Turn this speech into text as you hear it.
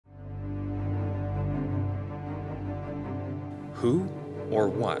Who or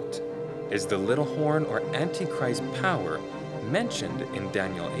what is the little horn or Antichrist power mentioned in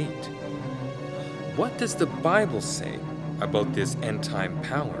Daniel 8? What does the Bible say about this end-time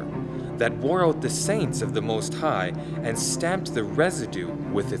power that wore out the saints of the Most High and stamped the residue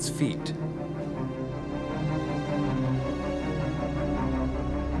with its feet?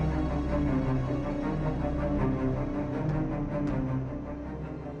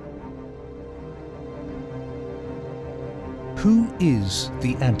 Who is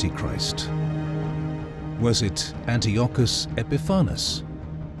the Antichrist? Was it Antiochus Epiphanus?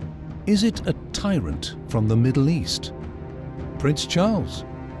 Is it a tyrant from the Middle East? Prince Charles?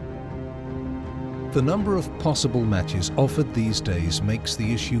 The number of possible matches offered these days makes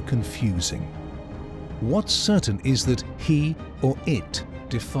the issue confusing. What's certain is that he or it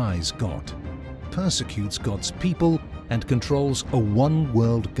defies God, persecutes God's people, and controls a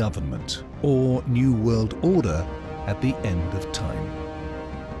one-world government or new world order at the end of time.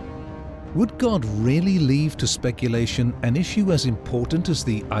 Would God really leave to speculation an issue as important as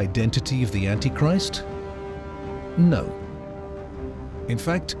the identity of the Antichrist? No. In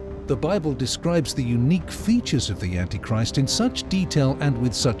fact, the Bible describes the unique features of the Antichrist in such detail and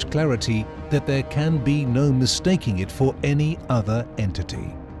with such clarity that there can be no mistaking it for any other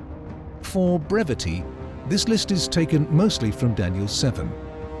entity. For brevity, this list is taken mostly from Daniel 7.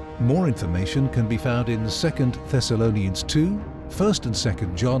 More information can be found in 2 Thessalonians 2, 1 and 2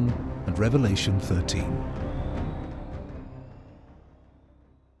 John, and Revelation 13.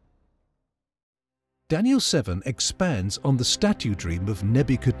 Daniel 7 expands on the statue dream of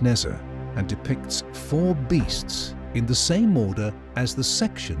Nebuchadnezzar and depicts 4 beasts in the same order as the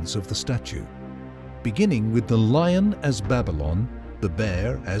sections of the statue, beginning with the lion as Babylon, the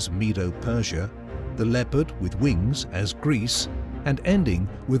bear as Medo-Persia, the leopard with wings as Greece, and ending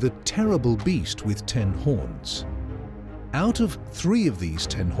with a terrible beast with 10 horns. Out of 3 of these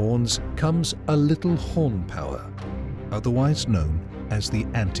 10 horns comes a little horn power, otherwise known as the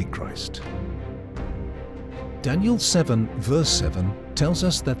Antichrist. Daniel 7 verse 7 tells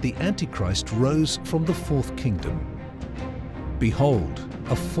us that the Antichrist rose from the 4th kingdom. Behold,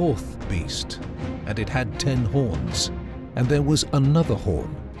 a 4th beast, and it had 10 horns, and there was another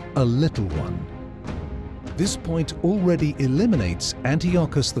horn, a little one. This point already eliminates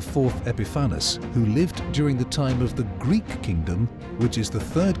Antiochus IV Epiphanus, who lived during the time of the Greek kingdom, which is the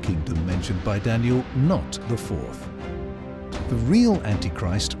 3rd kingdom mentioned by Daniel, not the 4th. The real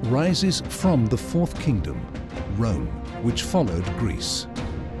Antichrist rises from the 4th kingdom, Rome, which followed Greece.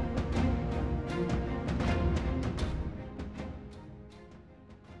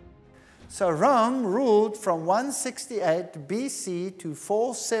 So Rome ruled from 168 BC to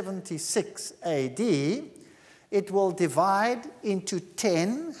 476 AD. It will divide into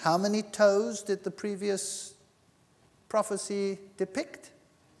 10. How many toes did the previous prophecy depict?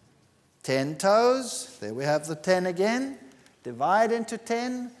 10 toes. There we have the 10 again. Divide into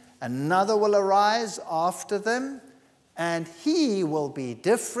 10. Another will arise after them, and he will be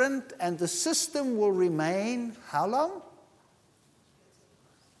different, and the system will remain how long?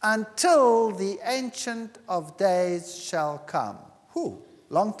 Until the Ancient of Days shall come. Whew,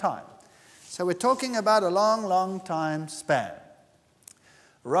 long time. So we're talking about a long, long time span.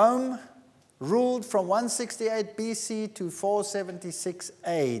 Rome ruled from 168 BC to 476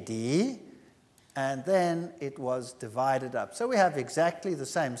 AD, and then it was divided up. So we have exactly the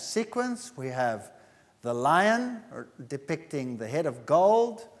same sequence. We have the lion depicting the head of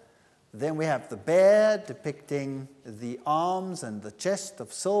gold. Then we have the bear depicting the arms and the chest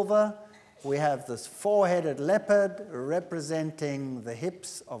of silver. We have this 4-headed leopard representing the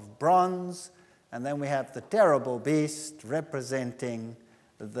hips of bronze. And then we have the terrible beast representing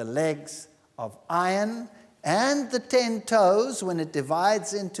the legs of iron. And the 10 toes, when it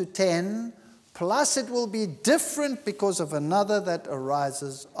divides into 10, plus it will be different because of another that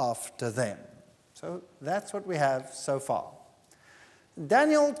arises after them. So that's what we have so far.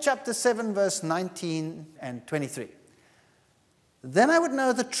 Daniel chapter 7, verse 19 and 23. Then I would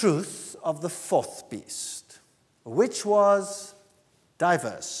know the truth of the 4th beast, which was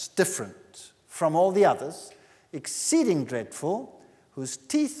diverse, different from all the others, exceeding dreadful, whose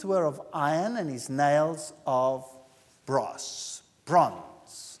teeth were of iron and his nails of brass,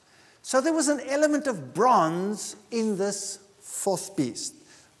 bronze. So there was an element of bronze in this 4th beast.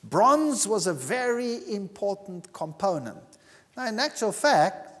 Bronze was a very important component. Now, in actual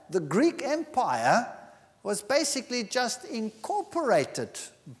fact, the Greek Empire was basically just incorporated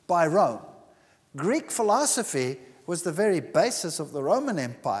by Rome. Greek philosophy was the very basis of the Roman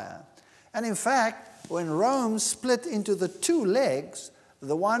Empire. And in fact, when Rome split into the 2 legs,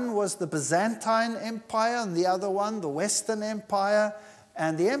 The one was the Byzantine Empire, and the other one, the Western Empire.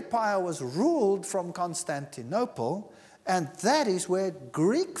 And the empire was ruled from Constantinople, and that is where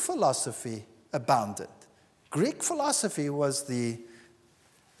Greek philosophy abounded. Greek philosophy was the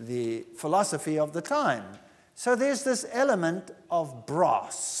philosophy of the time. So there's this element of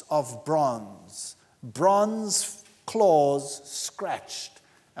brass, of bronze claws scratched.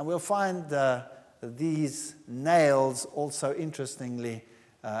 And we'll find these nails also, interestingly,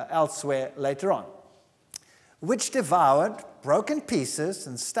 elsewhere later on, which devoured, broke in pieces,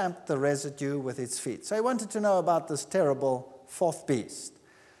 and stamped the residue with its feet. So he wanted to know about this terrible fourth beast.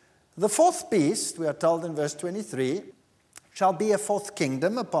 The fourth beast, we are told in verse 23, shall be a fourth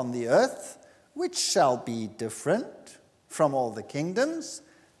kingdom upon the earth, which shall be different from all the kingdoms,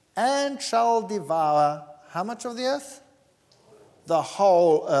 and shall devour how much of the earth? The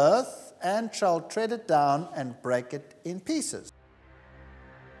whole earth, and shall tread it down and break it in pieces.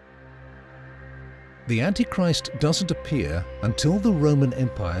 The Antichrist doesn't appear until the Roman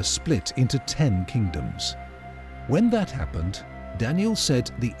Empire split into 10 kingdoms. When that happened, Daniel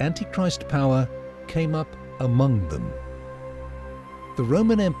said the Antichrist power came up among them. The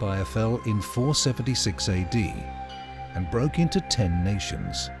Roman Empire fell in 476 AD and broke into 10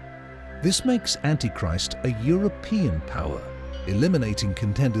 nations. This makes Antichrist a European power, eliminating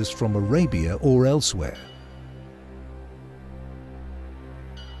contenders from Arabia or elsewhere.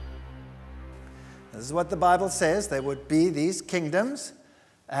 This is what the Bible says. There would be these kingdoms,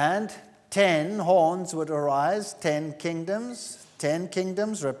 and 10 horns would arise, 10 kingdoms. 10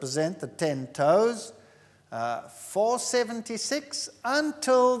 kingdoms represent the 10 toes. 476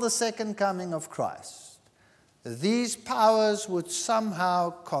 until the second coming of Christ. These powers would somehow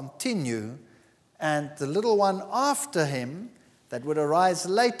continue, and the little one after him that would arise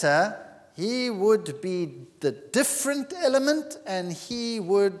later, he would be the different element, and he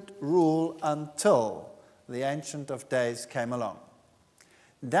would rule until the Ancient of Days came along.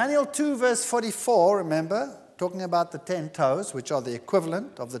 Daniel 2 verse 44, remember, talking about the 10 toes, which are the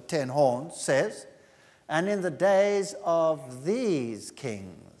equivalent of the 10 horns, says, "And in the days of these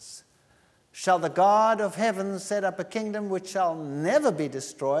kings shall the God of heaven set up a kingdom which shall never be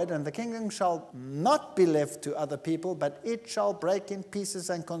destroyed, and the kingdom shall not be left to other people, but it shall break in pieces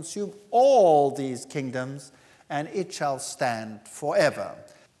and consume all these kingdoms, and it shall stand forever."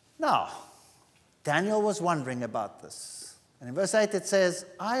 Now, Daniel was wondering about this. And in verse 8 it says,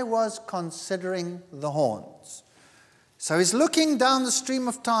 "I was considering the horns." So he's looking down the stream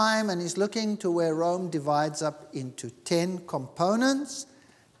of time, and he's looking to where Rome divides up into 10 components,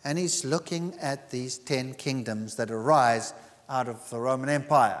 and he's looking at these 10 kingdoms that arise out of the Roman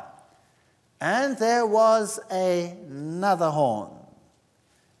Empire. And there was another horn,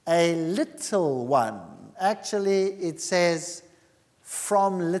 a little one. Actually, it says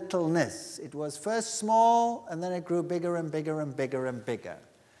from littleness. It was first small, and then it grew bigger and bigger and bigger and bigger.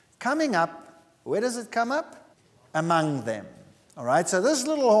 Coming up, where does it come up? Among them. All right, so this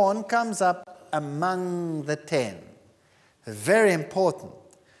little horn comes up among the 10. Very important,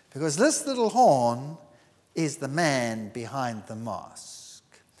 because this little horn is the man behind the mask.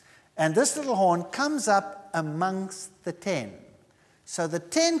 And this little horn comes up amongst the 10. So the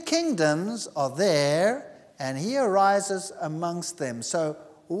 10 kingdoms are there, and he arises amongst them. So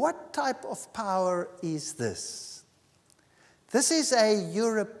what type of power is this? This is a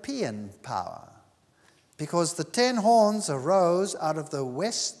European power, because the 10 horns arose out of the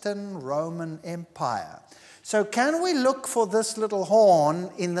Western Roman Empire. So can we look for this little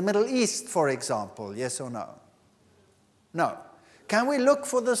horn in the Middle East, for example? Yes or no? No. Can we look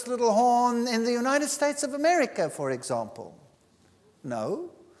for this little horn in the United States of America, for example?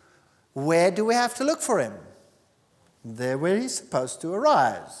 No. Where do we have to look for him? There where he's supposed to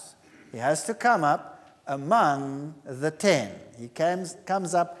arise. He has to come up among the 10. He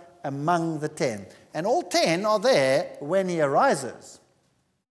comes up among the 10. And all 10 are there when he arises.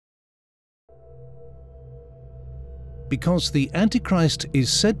 Because the Antichrist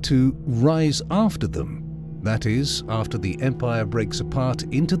is said to rise after them, that is, after the empire breaks apart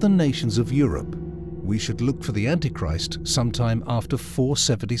into the nations of Europe, we should look for the Antichrist sometime after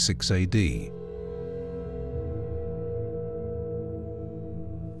 476 AD.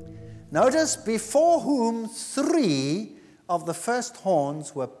 Notice, before whom 3 of the first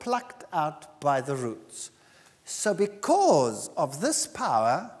horns were plucked out by the roots. So because of this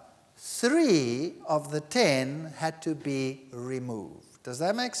power, 3 of the 10 had to be removed. Does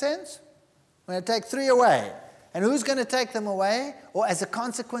that make sense? We're going to take 3 away. And who's going to take them away? Or as a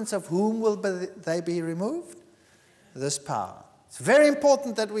consequence of whom will they be removed? This power. It's very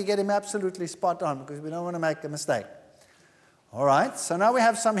important that we get him absolutely spot on, because we don't want to make a mistake. All right, so now we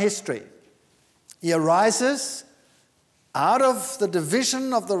have some history. He arises out of the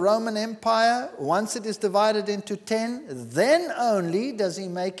division of the Roman Empire. Once it is divided into 10, then only does he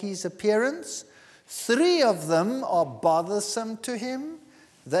make his appearance. 3 of them are bothersome to him.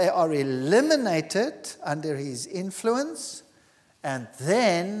 They are eliminated under his influence. And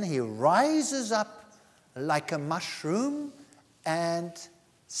then he rises up like a mushroom and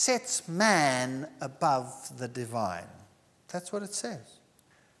sets man above the divine. That's what it says.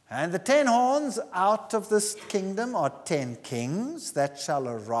 And the 10 horns out of this kingdom are 10 kings that shall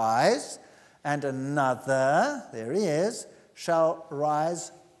arise, and another, there he is, shall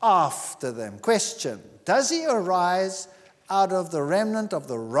rise after them. Question, does he arise out of the remnant of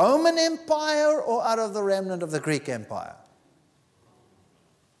the Roman Empire or out of the remnant of the Greek Empire?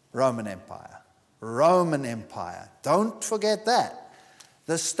 Roman Empire. Roman Empire. Don't forget that.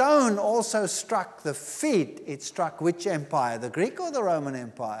 The stone also struck the feet. It struck which empire? The Greek or the Roman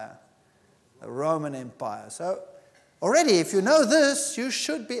Empire? The Roman Empire. So already, if you know this, you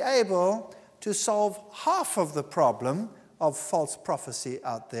should be able to solve half of the problem of false prophecy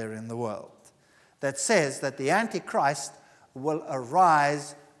out there in the world that says that the Antichrist will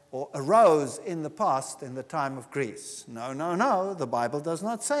arise or arose in the past in the time of Greece. No, no, no. The Bible does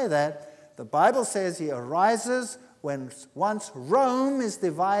not say that. The Bible says he arises once Rome is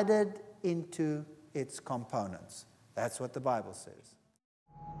divided into its components. That's what the Bible says.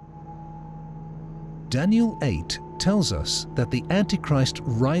 Daniel 8 tells us that the Antichrist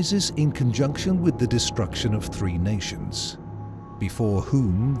rises in conjunction with the destruction of 3 nations, before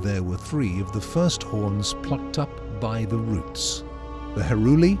whom there were 3 of the first horns plucked up by the roots. The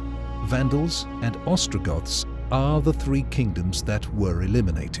Heruli, Vandals, and Ostrogoths are the 3 kingdoms that were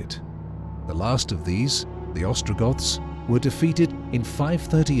eliminated. The last of these, the Ostrogoths, were defeated in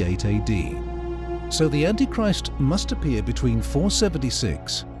 538 AD. So the Antichrist must appear between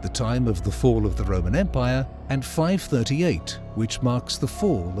 476, the time of the fall of the Roman Empire, and 538, which marks the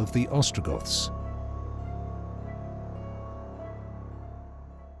fall of the Ostrogoths.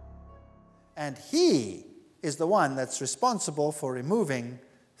 And he is the one that's responsible for removing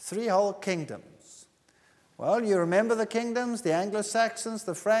 3 whole kingdoms. Well, you remember the kingdoms, the Anglo-Saxons,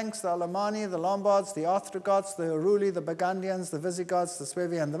 the Franks, the Alemanni, the Lombards, the Ostrogoths, the Heruli, the Burgundians, the Visigoths, the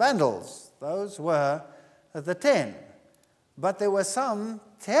Suevi, and the Vandals. Those were the 10. But there were some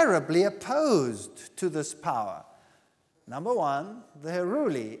terribly opposed to this power. Number 1, the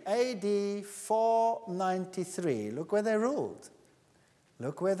Heruli, AD 493. Look where they ruled.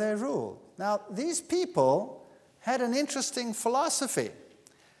 Look where they ruled. Now, these people had an interesting philosophy.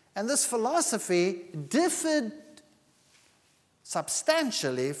 And this philosophy differed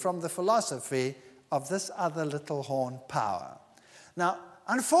substantially from the philosophy of this other little horn power. Now,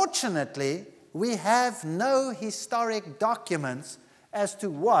 unfortunately, we have no historic documents as to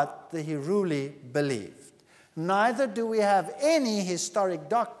what the Heruli believed. Neither do we have any historic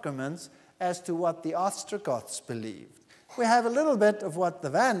documents as to what the Ostrogoths believed. We have a little bit of what the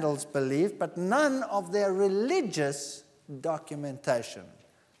Vandals believed, but none of their religious documentation.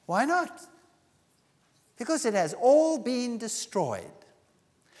 Why not? Because it has all been destroyed.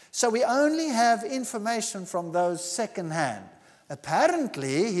 So we only have information from those secondhand.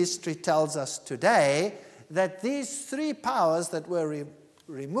 Apparently, history tells us today that these 3 powers that were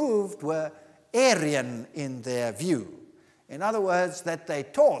removed were Arian in their view. In other words, that they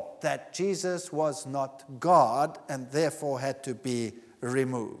taught that Jesus was not God and therefore had to be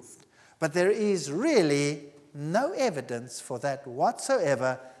removed. But there is really no evidence for that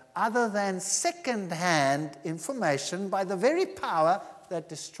whatsoever, other than second-hand information by the very power that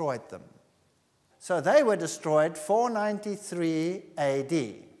destroyed them. So they were destroyed 493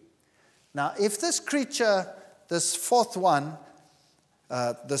 AD. Now, if this creature, this 4th one,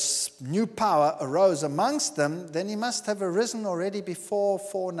 this new power arose amongst them, then he must have arisen already before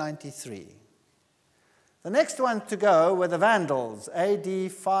 493. The next one to go were the Vandals,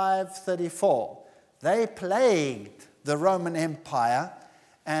 AD 534. They plagued the Roman Empire,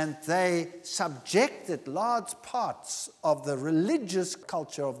 and they subjected large parts of the religious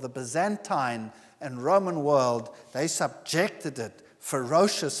culture of the Byzantine and Roman world. They subjected it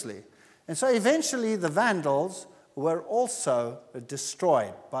ferociously. And so eventually the Vandals were also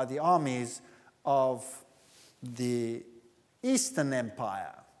destroyed by the armies of the Eastern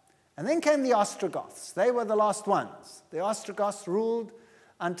Empire. And then came the Ostrogoths. They were the last ones. The Ostrogoths ruled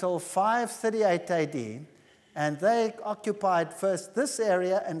until 538 AD, and they occupied first this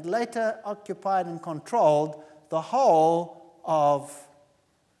area and later occupied and controlled the whole of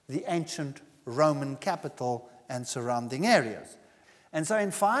the ancient Roman capital and surrounding areas. And so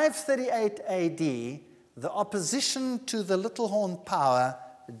in 538 AD, the opposition to the little horn power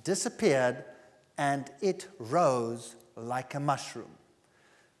disappeared and it rose like a mushroom.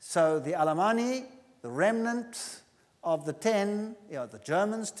 So the Alemanni, the remnant of the 10, the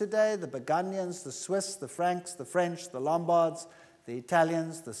Germans today, the Burgundians, the Swiss, the Franks, the French, the Lombards, the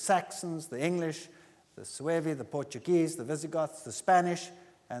Italians, the Saxons, the English, the Suevi, the Portuguese, the Visigoths, the Spanish,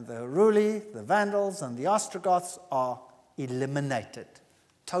 and the Heruli, the Vandals, and the Ostrogoths are eliminated,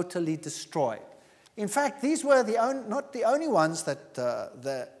 totally destroyed. In fact, these were not the only ones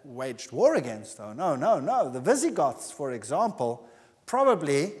that waged war against, though. No. The Visigoths, for example,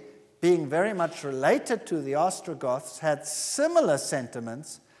 probably being very much related to the Ostrogoths, had similar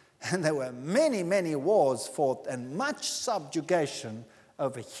sentiments, and there were many, many wars fought and much subjugation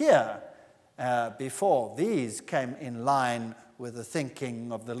over here before these came in line with the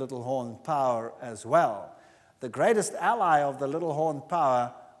thinking of the little horn power as well. The greatest ally of the little horn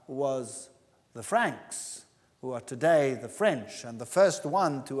power was the Franks, who are today the French, and the first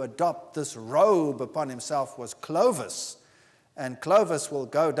one to adopt this robe upon himself was Clovis. And Clovis will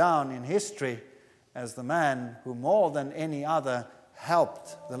go down in history as the man who more than any other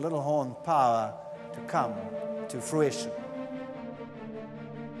helped the little horn power to come to fruition.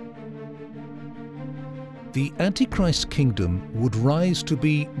 The Antichrist kingdom would rise to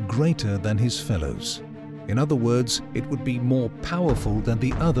be greater than his fellows. In other words, it would be more powerful than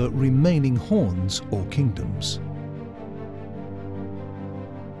the other remaining horns or kingdoms.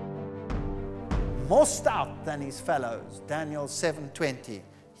 More stout than his fellows, Daniel 7:20.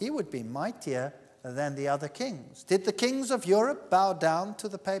 He would be mightier than the other kings. Did the kings of Europe bow down to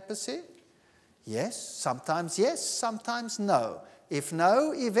the papacy? Yes, sometimes no. If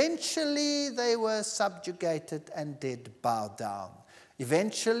no, eventually they were subjugated and did bow down.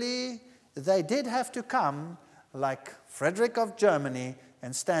 Eventually, they did have to come, like Frederick of Germany,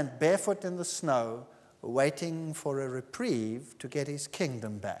 and stand barefoot in the snow, waiting for a reprieve to get his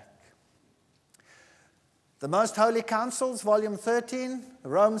kingdom back. The Most Holy Councils, Volume 13,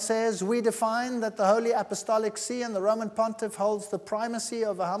 Rome says, we define that the Holy Apostolic See and the Roman Pontiff holds the primacy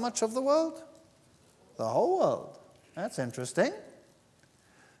over how much of the world? The whole world. That's interesting.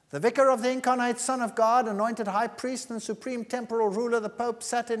 The Vicar of the Incarnate Son of God, anointed high priest and supreme temporal ruler, the Pope,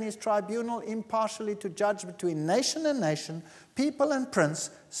 sat in his tribunal impartially to judge between nation and nation, people and prince,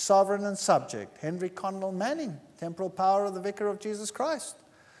 sovereign and subject. Henry Connell Manning, temporal power of the Vicar of Jesus Christ.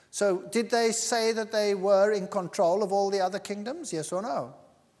 So did they say that they were in control of all the other kingdoms? Yes or no?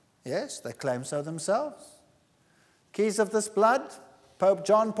 Yes, they claim so themselves. Keys of this blood, Pope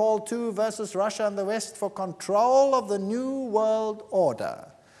John Paul II versus Russia and the West for control of the New World Order.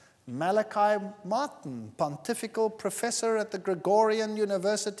 Malachi Martin, pontifical professor at the Gregorian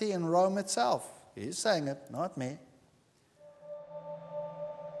University in Rome itself. He's saying it, not me.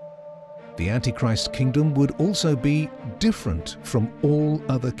 The Antichrist kingdom would also be different from all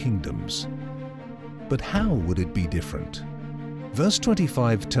other kingdoms. But how would it be different? Verse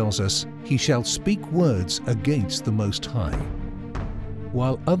 25 tells us, he shall speak words against the Most High.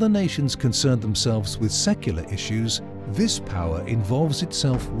 While other nations concern themselves with secular issues, this power involves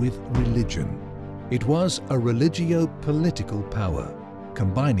itself with religion. It was a religio-political power,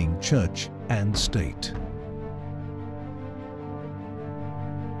 combining church and state.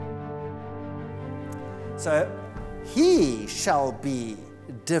 So, he shall be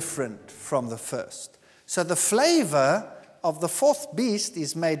different from the first. So the flavor of the fourth beast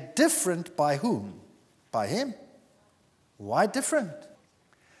is made different by whom? By him. Why different?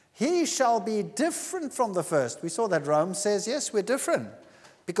 He shall be different from the first. We saw that Rome says, yes, we're different.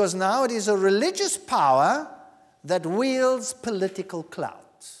 Because now it is a religious power that wields political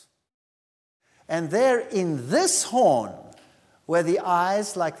clout. And there in this horn were the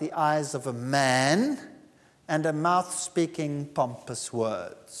eyes like the eyes of a man and a mouth speaking pompous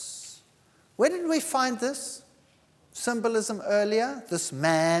words. Where did we find this symbolism earlier? This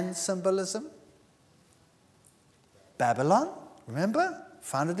man symbolism? Babylon, remember?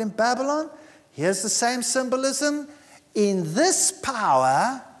 Found it in Babylon. Here's the same symbolism. In this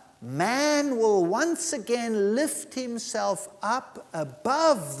power, man will once again lift himself up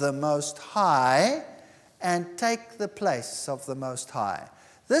above the Most High and take the place of the Most High.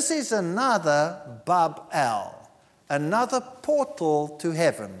 This is another Bab-el, another portal to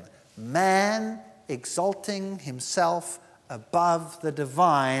heaven. Man exalting himself above the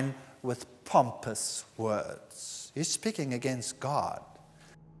divine with pompous words. He's speaking against God.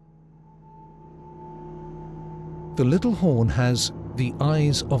 The little horn has the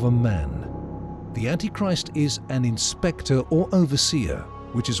eyes of a man. The Antichrist is an inspector or overseer,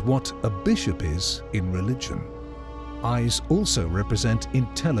 which is what a bishop is in religion. Eyes also represent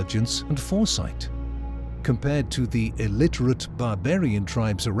intelligence and foresight. Compared to the illiterate barbarian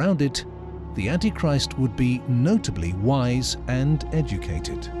tribes around it, the Antichrist would be notably wise and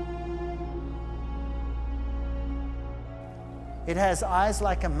educated. It has eyes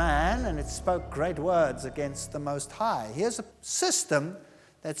like a man, and it spoke great words against the Most High. Here's a system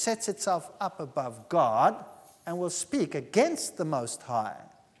that sets itself up above God and will speak against the Most High.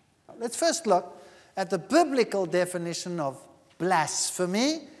 Let's first look at the biblical definition of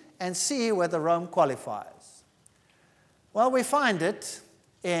blasphemy and see whether Rome qualifies. Well, we find it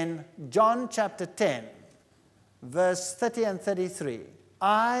in John chapter 10, verse 30 and 33.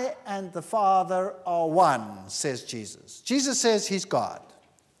 I and the Father are one, says Jesus. Jesus says he's God.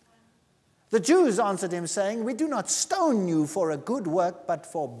 The Jews answered him, saying, we do not stone you for a good work, but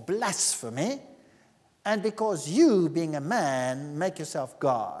for blasphemy, and because you, being a man, make yourself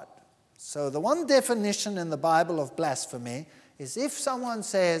God. So the one definition in the Bible of blasphemy is if someone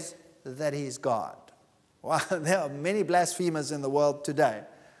says that he is God. Well, there are many blasphemers in the world today,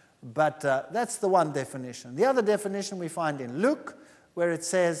 but that's the one definition. The other definition we find in Luke, where it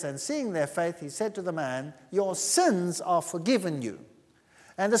says, and seeing their faith, he said to the man, your sins are forgiven you.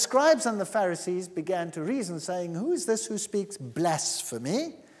 And the scribes and the Pharisees began to reason, saying, who is this who speaks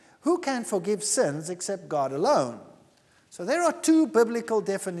blasphemy? Who can forgive sins except God alone? So there are two biblical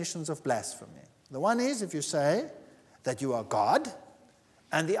definitions of blasphemy. The one is if you say that you are God,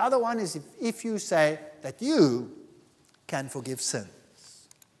 and the other one is if you say that you can forgive sins.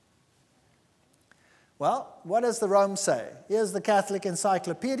 Well, what does the Rome say? Here's the Catholic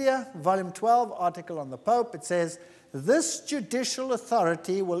Encyclopedia, volume 12, article on the Pope. It says, this judicial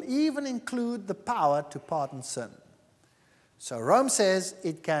authority will even include the power to pardon sin. So Rome says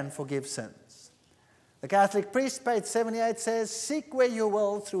it can forgive sins. The Catholic priest, page 78, says, seek where you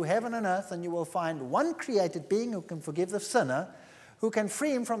will through heaven and earth, and you will find one created being who can forgive the sinner, who can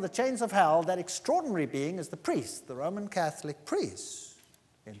free him from the chains of hell. That extraordinary being is the priest, the Roman Catholic priest.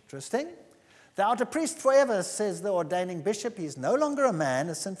 Interesting. Thou art a priest forever, says the ordaining bishop. He is no longer a man,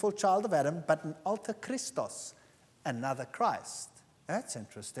 a sinful child of Adam, but an alter Christos, another Christ. That's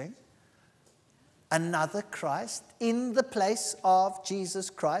interesting. Another Christ in the place of Jesus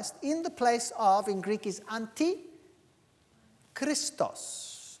Christ, in the place of, in Greek is Antichrist,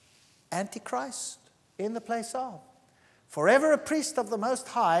 Antichrist, in the place of. Forever a priest of the Most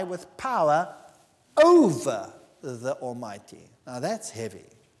High with power over the Almighty. Now that's heavy,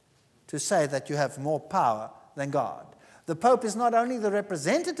 to say that you have more power than God. The Pope is not only the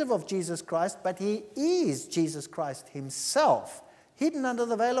representative of Jesus Christ, but he is Jesus Christ himself, hidden under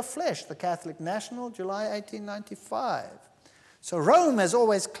the veil of flesh, the Catholic National, July 1895. So Rome has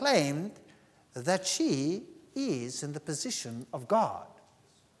always claimed that she is in the position of God.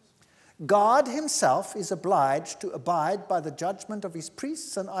 God himself is obliged to abide by the judgment of his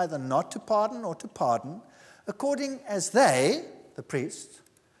priests and either not to pardon or to pardon, according as they, the priests,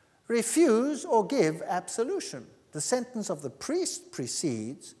 refuse or give absolution. The sentence of the priest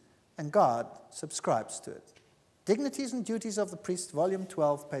precedes, and God subscribes to it. Dignities and Duties of the Priest, volume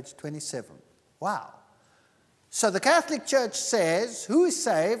 12, page 27. Wow. So the Catholic Church says who is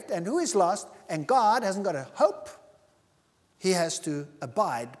saved and who is lost, and God hasn't got a hope. He has to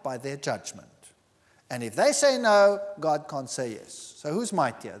abide by their judgment. And if they say no, God can't say yes. So who's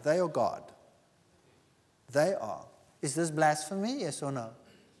mightier, they or God? They are. Is this blasphemy, yes or no?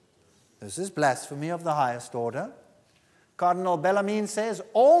 This is blasphemy of the highest order. Cardinal Bellarmine says,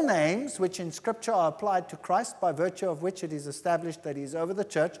 all names which in Scripture are applied to Christ, by virtue of which it is established that he is over the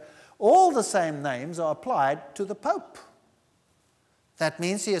church, all the same names are applied to the Pope. That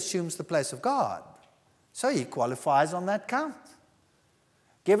means he assumes the place of God. So he qualifies on that count.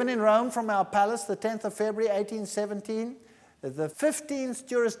 Given in Rome from our palace, the 10th of February, 1817, the 15th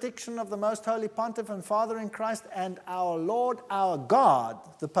jurisdiction of the Most Holy Pontiff and Father in Christ, and our Lord, our God,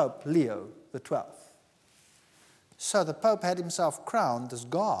 the Pope Leo XII. So the Pope had himself crowned as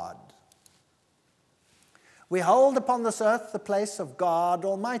God. We hold upon this earth the place of God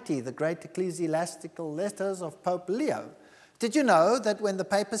Almighty, the great ecclesiastical letters of Pope Leo. Did you know that when the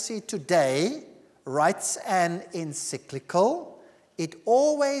papacy today writes an encyclical, it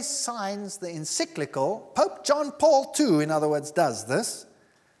always signs the encyclical, Pope John Paul II, in other words, does this,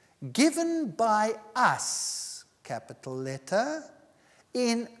 given by us, capital letter,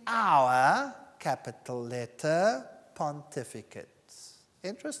 in our, capital letter, pontificate.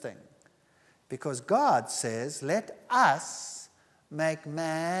 Interesting. Because God says, let us make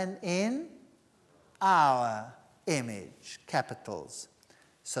man in our image, capitals.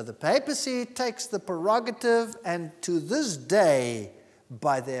 So the papacy takes the prerogative, and to this day,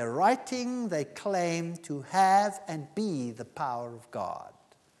 by their writing, they claim to have and be the power of God.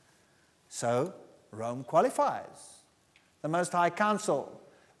 So Rome qualifies. The Most High Council.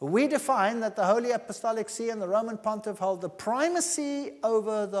 We define that the Holy Apostolic See and the Roman Pontiff hold the primacy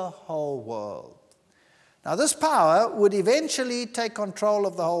over the whole world. Now, this power would eventually take control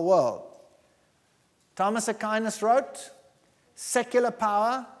of the whole world. Thomas Aquinas wrote, secular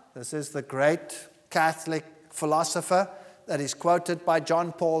power, this is the great Catholic philosopher that is quoted by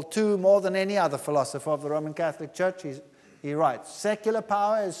John Paul II more than any other philosopher of the Roman Catholic Church. He writes, secular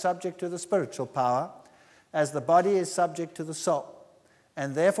power is subject to the spiritual power, as the body is subject to the soul.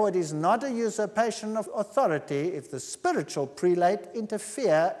 And therefore it is not a usurpation of authority if the spiritual prelate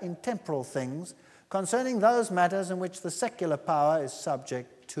interfere in temporal things concerning those matters in which the secular power is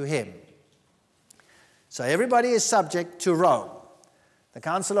subject to him. So everybody is subject to Rome. The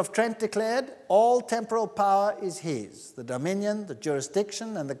Council of Trent declared all temporal power is his. The dominion, the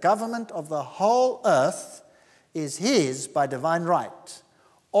jurisdiction, and the government of the whole earth is his by divine right.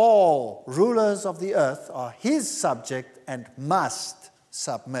 All rulers of the earth are his subject and must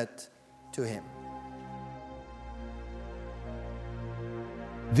submit to him.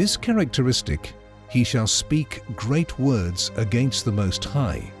 This characteristic, he shall speak great words against the Most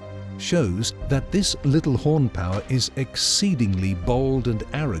High, shows that this little horn power is exceedingly bold and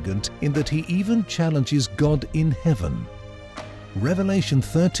arrogant in that he even challenges God in heaven. Revelation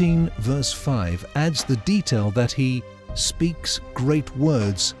 13 verse 5 adds the detail that he speaks great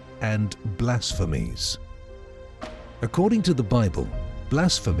words and blasphemies. According to the Bible,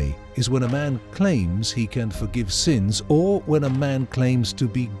 blasphemy is when a man claims he can forgive sins or when a man claims to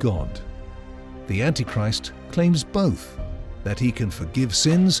be God. The Antichrist claims both, that he can forgive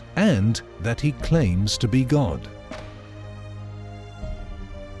sins and that he claims to be God.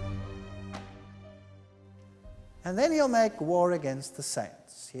 And then he'll make war against the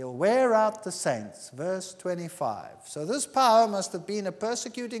saints. He'll wear out the saints, verse 25. So this power must have been a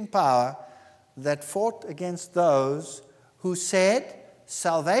persecuting power that fought against those who said,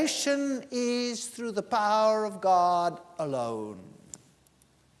 salvation is through the power of God alone.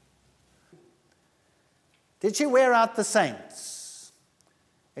 Did she wear out the saints?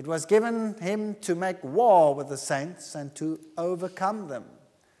 It was given him to make war with the saints and to overcome them.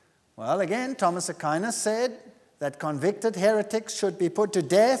 Well, again, Thomas Aquinas said that convicted heretics should be put to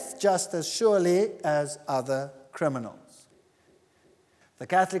death just as surely as other criminals. The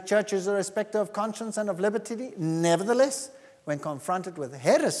Catholic Church is a respecter of conscience and of liberty. Nevertheless, when confronted with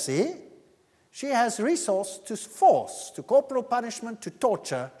heresy, she has recourse to force, to corporal punishment, to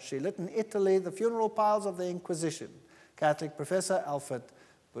torture. She lit in Italy the funeral piles of the Inquisition. Catholic professor Alfred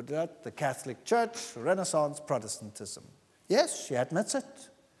Budrat, The Catholic Church, Renaissance Protestantism. Yes, she admits it.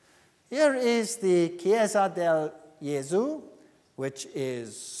 Here is the Chiesa del Gesù, which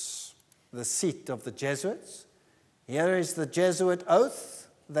is the seat of the Jesuits. Here is the Jesuit oath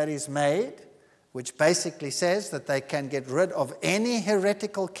that is made, which basically says that they can get rid of any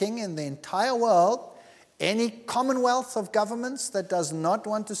heretical king in the entire world, any commonwealth of governments that does not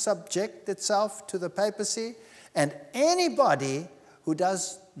want to subject itself to the papacy, and anybody who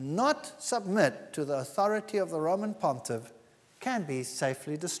does not submit to the authority of the Roman Pontiff can be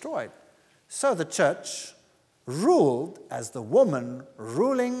safely destroyed. So the church ruled as the woman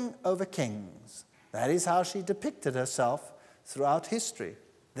ruling over kings. That is how she depicted herself throughout history.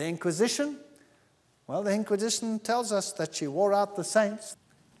 The Inquisition, well, the Inquisition tells us that she wore out the saints.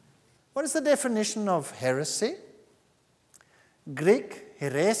 What is the definition of heresy? Greek,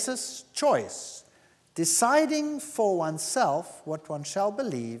 heresis, choice, deciding for oneself what one shall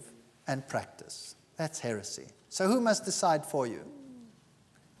believe and practice. That's heresy. So who must decide for you?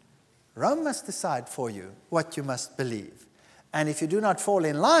 Rome must decide for you what you must believe. And if you do not fall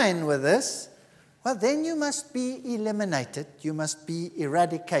in line with this, well, then you must be eliminated, you must be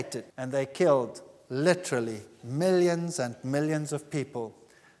eradicated. And they killed literally millions and millions of people.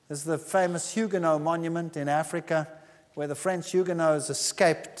 There's the famous Huguenot monument in Africa where the French Huguenots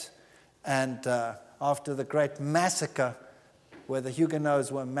escaped, and after the great massacre where the Huguenots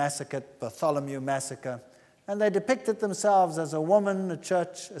were massacred, Bartholomew Massacre, and they depicted themselves as a woman in a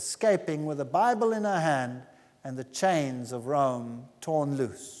church escaping with a Bible in her hand and the chains of Rome torn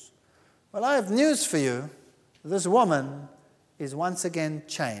loose. Well, I have news for you. This woman is once again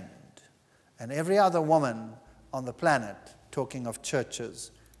chained. And every other woman on the planet, talking of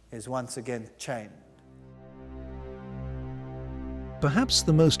churches, is once again chained. Perhaps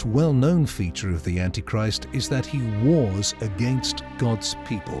the most well-known feature of the Antichrist is that he wars against God's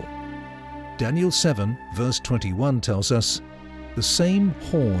people. Daniel 7 verse 21 tells us, "The same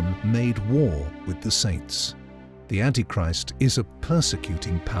horn made war with the saints." The Antichrist is a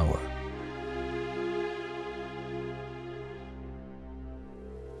persecuting power.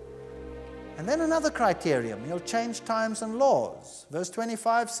 And then another criterion, he'll change times and laws. Verse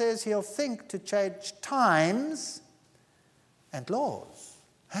 25 says he'll think to change times and laws.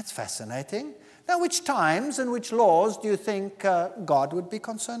 That's fascinating. Now, which times and which laws do you think God would be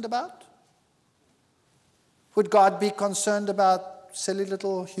concerned about? Would God be concerned about silly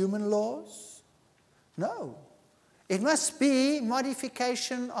little human laws? No. It must be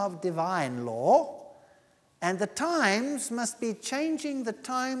modification of divine law, and the times must be changing the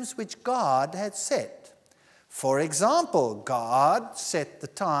times which God had set. For example, God set the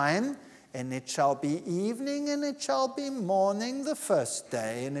time, and it shall be evening, and it shall be morning the first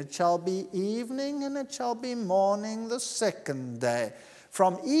day, and it shall be evening, and it shall be morning the second day.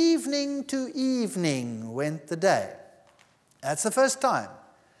 From evening to evening went the day. That's the first time.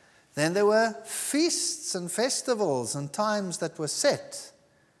 Then there were feasts and festivals and times that were set.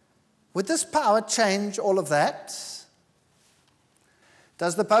 Would this power change all of that?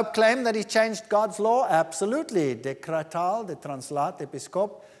 Does the Pope claim that he changed God's law? Absolutely. Decretal, de translat,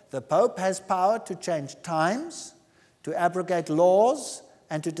 episcop. The Pope has power to change times, to abrogate laws,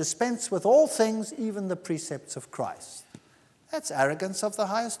 and to dispense with all things, even the precepts of Christ. That's arrogance of the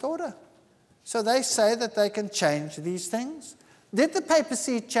highest order. So they say that they can change these things. Did the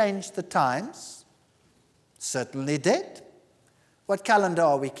papacy change the times? Certainly did. What calendar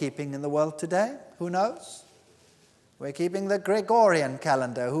are we keeping in the world today? Who knows? We're keeping the Gregorian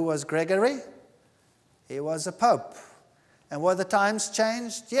calendar. Who was Gregory? He was a pope. And were the times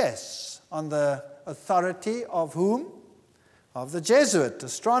changed? Yes. On the authority of whom? Of the Jesuit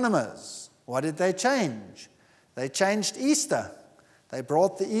astronomers. What did they change? They changed Easter. They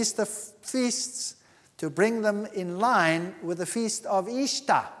brought the Easter feasts to bring them in line with the feast of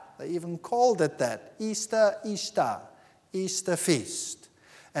Ishtar. They even called it that, Easter, Ishtar, Easter feast.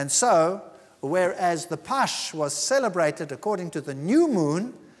 And so, whereas the Pasch was celebrated according to the new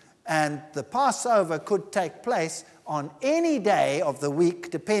moon, and the Passover could take place on any day of the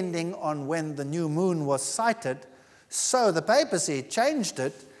week, depending on when the new moon was sighted, so the papacy changed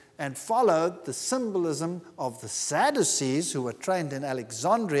it and followed the symbolism of the Sadducees, who were trained in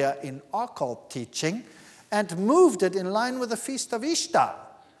Alexandria in occult teaching, and moved it in line with the feast of Ishtar.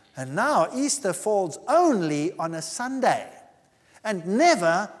 And now Easter falls only on a Sunday and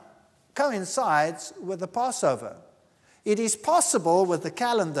never coincides with the Passover. It is possible with the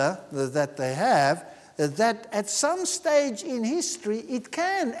calendar that they have that at some stage in history it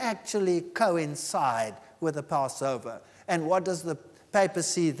can actually coincide with the Passover. And what does the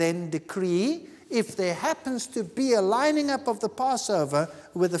papacy then decree? If there happens to be a lining up of the Passover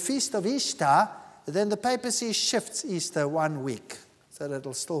with the feast of Ishtar, then the papacy shifts Easter 1 week, so that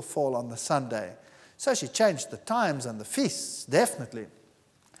it'll still fall on the Sunday. So she changed the times and the feasts, definitely.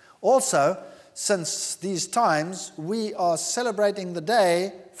 Also, since these times, we are celebrating the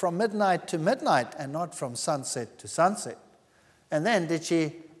day from midnight to midnight and not from sunset to sunset. And then did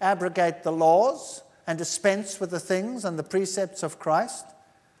she abrogate the laws and dispense with the things and the precepts of Christ?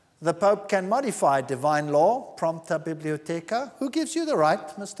 The Pope can modify divine law, prompta bibliotheca. Who gives you the right,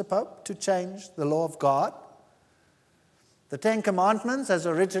 Mr. Pope, to change the law of God? The Ten Commandments, as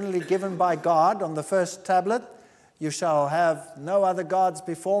originally given by God on the first tablet, you shall have no other gods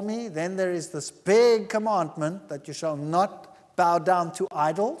before me. Then there is this big commandment that you shall not bow down to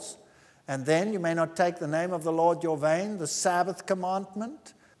idols. And then you may not take the name of the Lord your vain. The Sabbath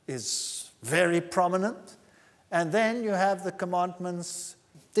commandment is very prominent. And then you have the commandments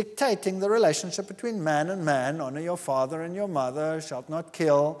dictating the relationship between man and man. Honor your father and your mother, shalt not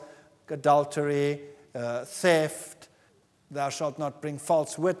kill, adultery, theft, thou shalt not bring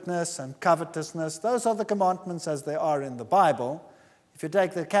false witness, and covetousness. Those are the commandments as they are in the Bible. If you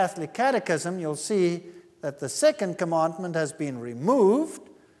take the Catholic Catechism, you'll see that the second commandment has been removed.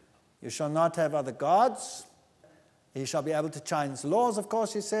 You shall not have other gods. You shall be able to change laws, of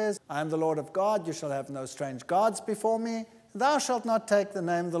course, he says. I am the Lord of God, you shall have no strange gods before me. Thou shalt not take the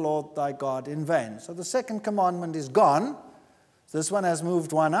name of the Lord thy God in vain. So the second commandment is gone. This one has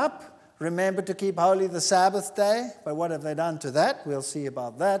moved one up. Remember to keep holy the Sabbath day. But what have they done to that? We'll see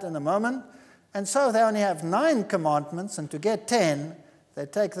about that in a moment. And so they only have 9 commandments, and to get 10, they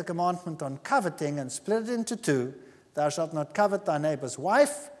take the commandment on coveting and split it into 2. Thou shalt not covet thy neighbor's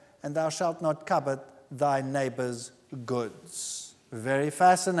wife, and thou shalt not covet thy neighbor's goods. Very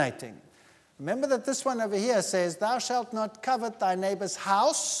fascinating. Remember that this one over here says, thou shalt not covet thy neighbor's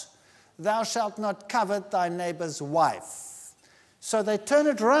house, thou shalt not covet thy neighbor's wife. So they turn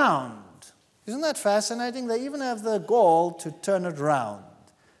it round. Isn't that fascinating? They even have the gall to turn it round,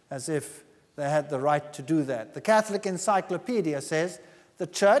 as if they had the right to do that. The Catholic Encyclopedia says, the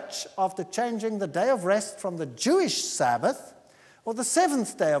Church, after changing the day of rest from the Jewish Sabbath, Or the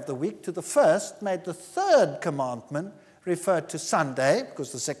seventh day of the week to the first made the third commandment refer to Sunday,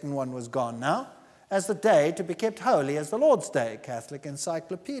 because the second one was gone now, as the day to be kept holy as the Lord's Day, Catholic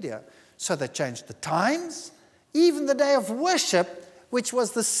Encyclopedia. So they changed the times. Even the day of worship, which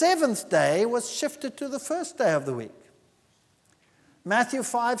was the seventh day, was shifted to the first day of the week. Matthew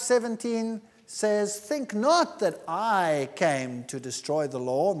 5:17 says, "Think not that I came to destroy the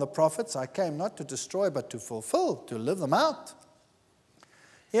law and the prophets. I came not to destroy, but to fulfill, to live them out."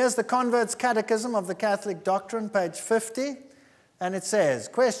 Here's the Convert's Catechism of the Catholic Doctrine, page 50, and it says,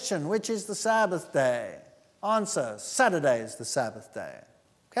 question, which is the Sabbath day? Answer, Saturday is the Sabbath day.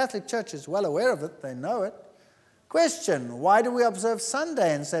 Catholic Church is well aware of it, they know it. Question, why do we observe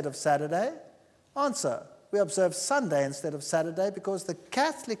Sunday instead of Saturday? Answer, we observe Sunday instead of Saturday because the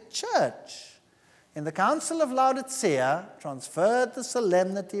Catholic Church in the Council of Laodicea transferred the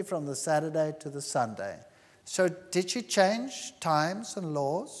solemnity from the Saturday to the Sunday. So did she change times and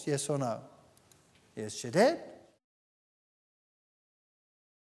laws? Yes or no? Yes, she did.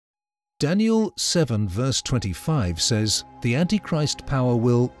 Daniel 7 verse 25 says, the Antichrist power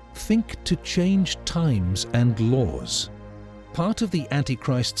will think to change times and laws. Part of the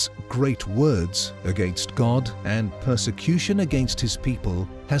Antichrist's great words against God and persecution against his people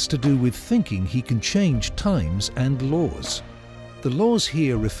has to do with thinking he can change times and laws. The laws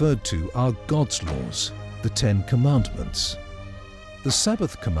here referred to are God's laws, the 10 Commandments. The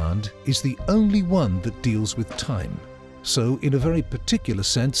Sabbath command is the only one that deals with time. So, in a very particular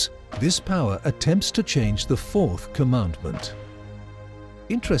sense, this power attempts to change the 4th commandment.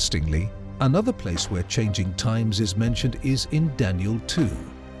 Interestingly, another place where changing times is mentioned is in Daniel 2.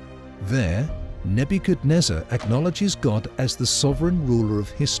 There, Nebuchadnezzar acknowledges God as the sovereign ruler of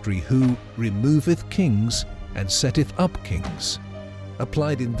history who removeth kings and setteth up kings.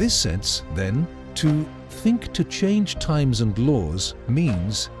 Applied in this sense, then, to think to change times and laws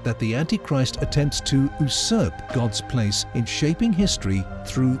means that the Antichrist attempts to usurp God's place in shaping history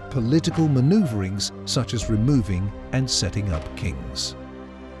through political maneuverings such as removing and setting up kings.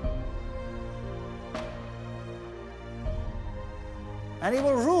 And he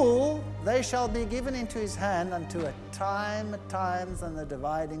will rule, they shall be given into his hand unto a time, times, and the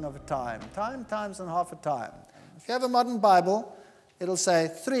dividing of a time. Time, times, and half a time. If you have a modern Bible, it'll say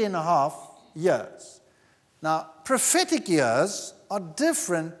 3.5 years. Now, prophetic years are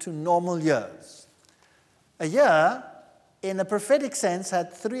different to normal years. A year, in a prophetic sense,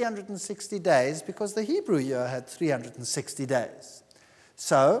 had 360 days because the Hebrew year had 360 days.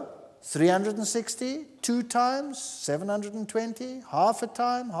 So, 360, 2 times, 720, half a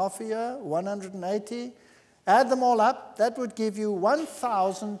time, half a year, 180. Add them all up, that would give you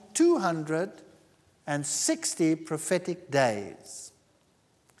 1,260 prophetic days.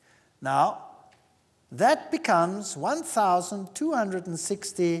 Now, that becomes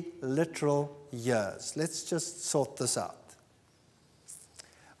 1,260 literal years. Let's just sort this out.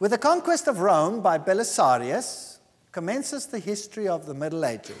 With the conquest of Rome by Belisarius commences the history of the Middle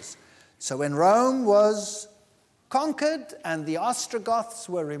Ages. So when Rome was conquered and the Ostrogoths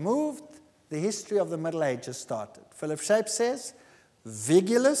were removed, the history of the Middle Ages started. Philip Shape says,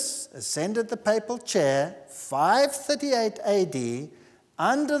 Vigilus ascended the papal chair 538 AD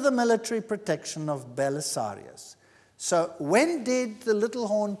under the military protection of Belisarius. So when did the little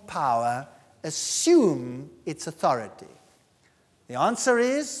horn power assume its authority? The answer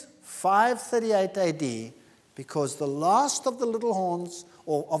is 538 AD, because the last of the little horns,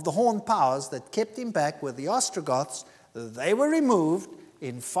 or of the horn powers that kept him back were the Ostrogoths. They were removed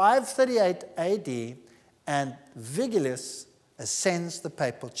in 538 AD, and Vigilus ascends the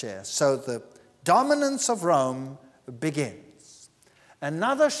papal chair. So the dominance of Rome begins.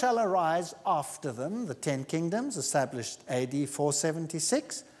 Another shall arise after them, the 10 kingdoms, established AD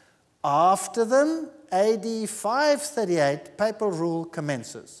 476. After them, AD 538, papal rule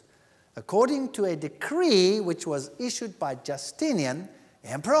commences. According to a decree which was issued by Justinian,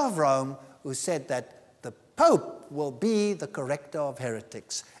 Emperor of Rome, who said that the Pope will be the corrector of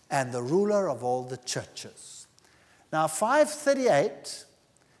heretics and the ruler of all the churches. Now, 538,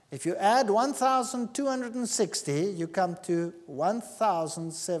 if you add 1,260, you come to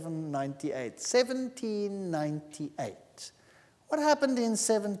 1,798, 1798. What happened in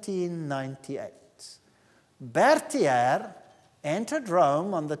 1798? Berthier entered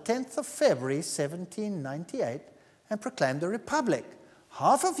Rome on the 10th of February, 1798, and proclaimed a republic.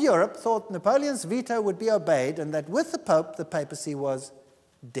 Half of Europe thought Napoleon's veto would be obeyed and that with the Pope, the papacy was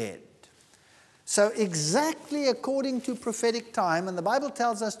dead. So exactly according to prophetic time, and the Bible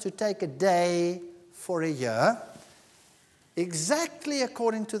tells us to take a day for a year, exactly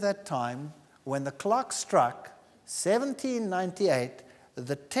according to that time, when the clock struck, 1798,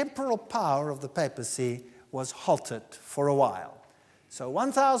 the temporal power of the papacy was halted for a while. So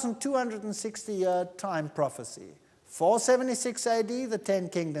 1,260-year time prophecy. 476 AD, the 10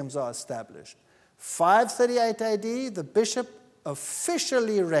 kingdoms are established. 538 AD, the bishop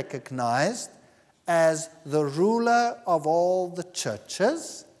officially recognized as the ruler of all the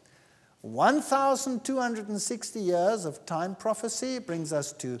churches. 1,260 years of time prophecy brings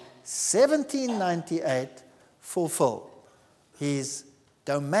us to 1798, fulfilled. His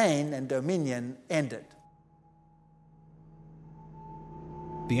domain and dominion ended.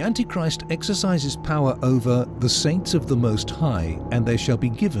 The Antichrist exercises power over the saints of the Most High, and they shall be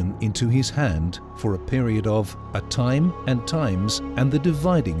given into his hand for a period of a time and times and the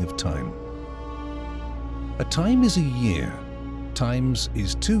dividing of time. A time is a year, times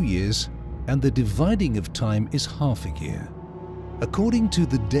is 2 years, and the dividing of time is half a year. According to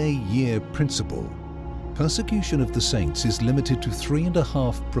the day-year principle, persecution of the saints is limited to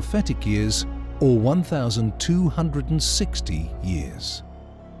 3.5 prophetic years, or 1,260 years.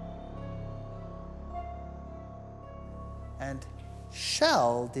 And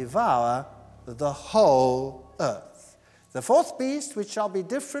shall devour the whole earth. The fourth beast, which shall be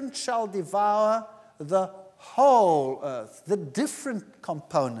different, shall devour the whole earth. The different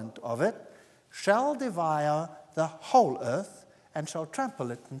component of it shall devour the whole earth and shall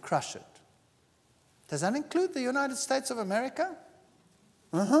trample it and crush it. Does that include the United States of America?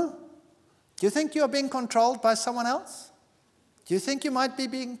 Do you think you're being controlled by someone else? Do you think you might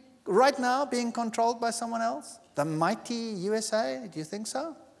be right now being controlled by someone else? The mighty USA, do you think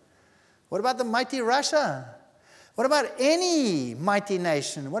so? What about the mighty Russia? What about any mighty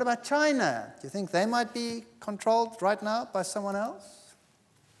nation? What about China? Do you think they might be controlled right now by someone else?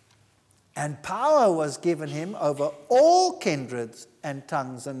 And power was given him over all kindreds and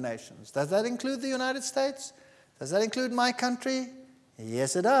tongues and nations. Does that include the United States? Does that include my country?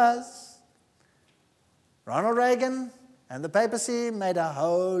 Yes, it does. Ronald Reagan and the papacy made a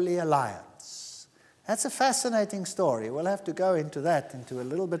holy alliance. That's a fascinating story. We'll have to go into that into a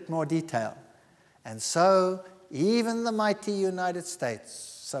little bit more detail. And so, even the mighty United States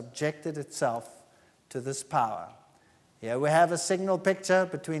subjected itself to this power. Here we have a signal picture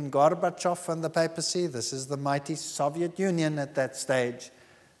between Gorbachev and the papacy. This is the mighty Soviet Union at that stage,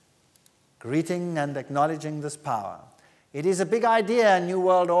 greeting and acknowledging this power. It is a big idea, a new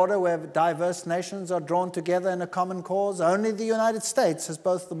world order where diverse nations are drawn together in a common cause. Only the United States has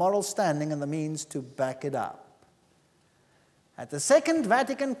both the moral standing and the means to back it up. At the Second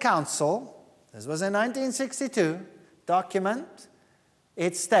Vatican Council, this was in 1962, document,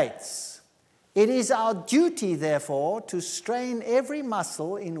 it states, "It is our duty, therefore, to strain every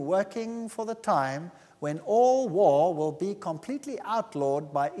muscle in working for the time when all war will be completely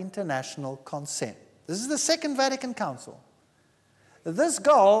outlawed by international consent." This is the Second Vatican Council. This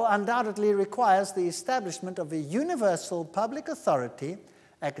goal undoubtedly requires the establishment of a universal public authority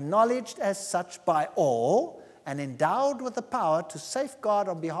acknowledged as such by all and endowed with the power to safeguard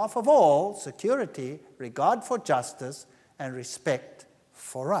on behalf of all security, regard for justice, and respect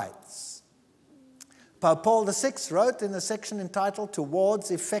for rights. Pope Paul VI wrote in the section entitled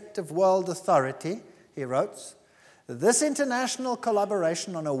 "Towards Effective World Authority," he wrote, "This international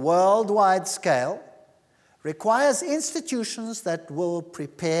collaboration on a worldwide scale requires institutions that will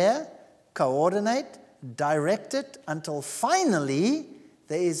prepare, coordinate, direct it until finally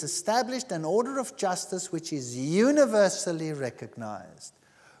there is established an order of justice which is universally recognized.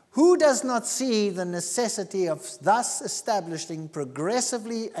 Who does not see the necessity of thus establishing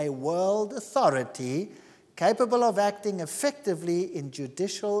progressively a world authority capable of acting effectively in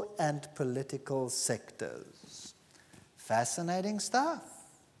judicial and political sectors?" Fascinating stuff.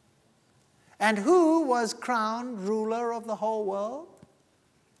 And who was crowned ruler of the whole world?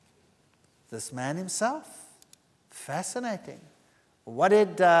 This man himself. Fascinating. What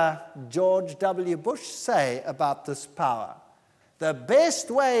did George W. Bush say about this power? The best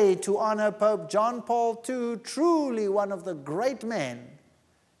way to honor Pope John Paul II, truly one of the great men,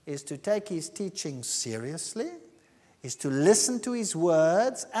 is to take his teachings seriously, is to listen to his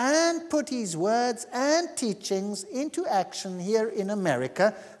words and put his words and teachings into action here in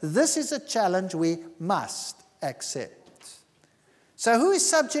America. This is a challenge we must accept. So who is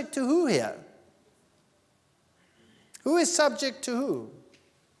subject to who here? Who is subject to who?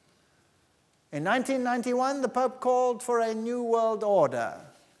 In 1991, the Pope called for a new world order.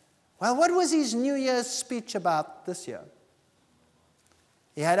 Well, what was his New Year's speech about this year?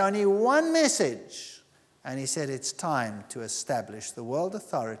 He had only one message. And he said, it's time to establish the world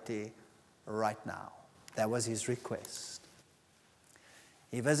authority right now. That was his request.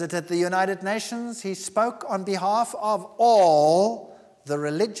 He visited the United Nations. He spoke on behalf of all the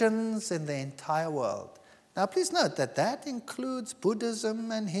religions in the entire world. Now, please note that that includes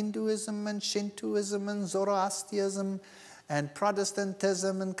Buddhism and Hinduism and Shintoism and Zoroastrianism and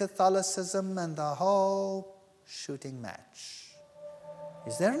Protestantism and Catholicism and the whole shooting match.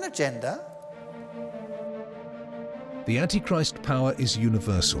 Is there an agenda? The Antichrist power is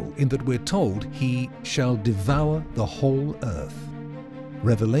universal in that we're told he shall devour the whole earth.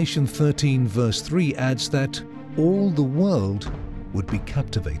 Revelation 13 verse 3 adds that all the world would be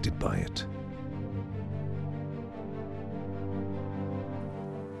captivated by it.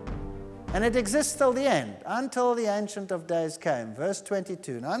 And it exists till the end, until the Ancient of Days came. Verse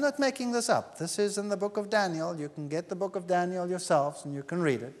 22. Now, I'm not making this up. This is in the book of Daniel. You can get the book of Daniel yourselves and you can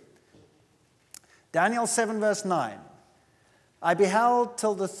read it. Daniel 7 verse 9. I beheld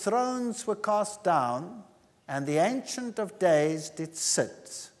till the thrones were cast down, and the Ancient of Days did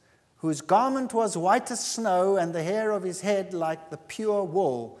sit, whose garment was white as snow, and the hair of his head like the pure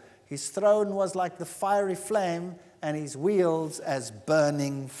wool. His throne was like the fiery flame, and his wheels as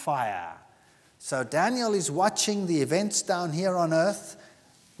burning fire. So Daniel is watching the events down here on earth,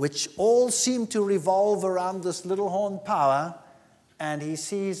 which all seem to revolve around this little horn power, and he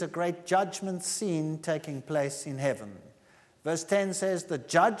sees a great judgment scene taking place in heaven. Verse 10 says, the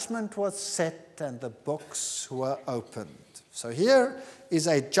judgment was set and the books were opened. So here is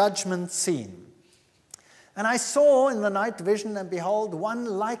a judgment scene. And I saw in the night vision, and behold, one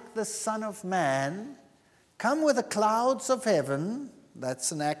like the Son of Man, come with the clouds of heaven.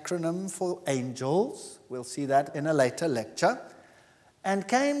 That's an acronym for angels. We'll see that in a later lecture. And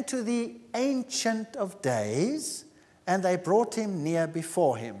came to the Ancient of Days, and they brought him near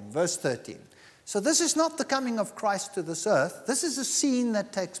before him. Verse 13. So this is not the coming of Christ to this earth. This is a scene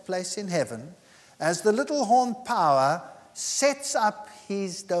that takes place in heaven as the little horn power sets up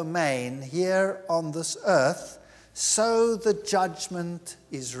his domain here on this earth, so the judgment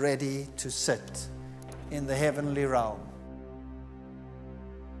is ready to sit in the heavenly realm.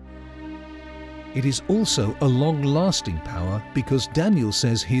 It is also a long-lasting power because Daniel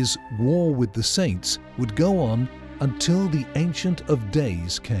says his war with the saints would go on until the Ancient of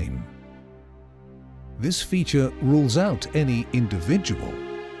Days came. This feature rules out any individual,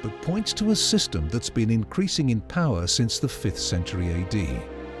 but points to a system that's been increasing in power since the 5th century AD.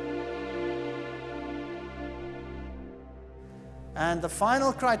 And the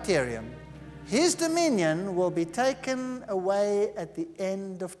final criterion, his dominion will be taken away at the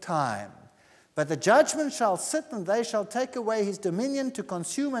end of time. But the judgment shall sit, and they shall take away his dominion to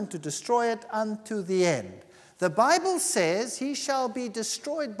consume and to destroy it unto the end. The Bible says he shall be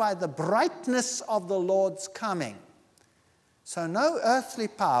destroyed by the brightness of the Lord's coming. So no earthly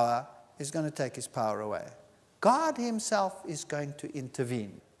power is going to take his power away. God himself is going to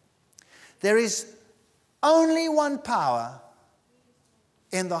intervene. There is only one power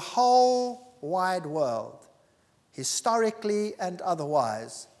in the whole wide world, historically and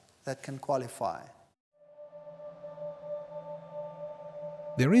otherwise, that can qualify.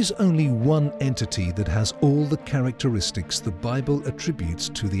 There is only one entity that has all the characteristics the Bible attributes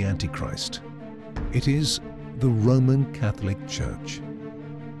to the Antichrist. It is the Roman Catholic Church.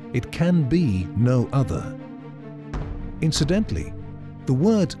 It can be no other. Incidentally, the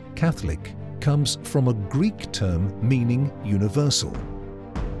word Catholic comes from a Greek term meaning universal.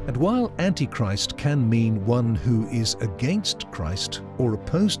 And while Antichrist can mean one who is against Christ or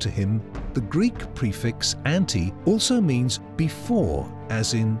opposed to him, the Greek prefix anti also means before,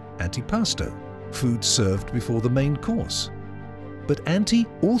 as in antipasto, food served before the main course. But anti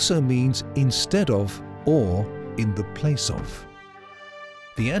also means instead of or in the place of.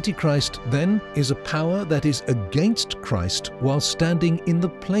 The Antichrist, then, is a power that is against Christ while standing in the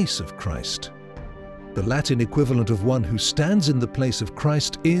place of Christ. The Latin equivalent of one who stands in the place of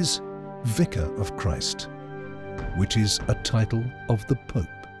Christ is Vicar of Christ, which is a title of the Pope.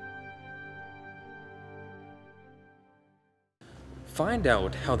 Find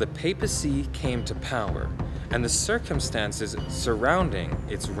out how the papacy came to power and the circumstances surrounding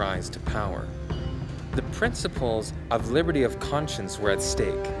its rise to power. The principles of liberty of conscience were at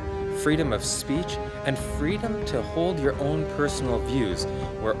stake. Freedom of speech and freedom to hold your own personal views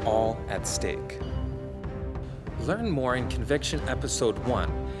were all at stake. Learn more in Conviction Episode 1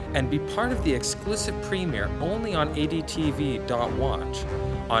 and be part of the exclusive premiere only on adtv.watch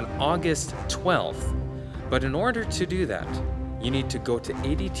on August 12th. But in order to do that, you need to go to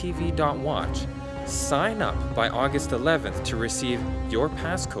adtv.watch, sign up by August 11th to receive your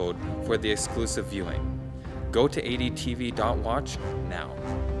passcode for the exclusive viewing. Go to adtv.watch now.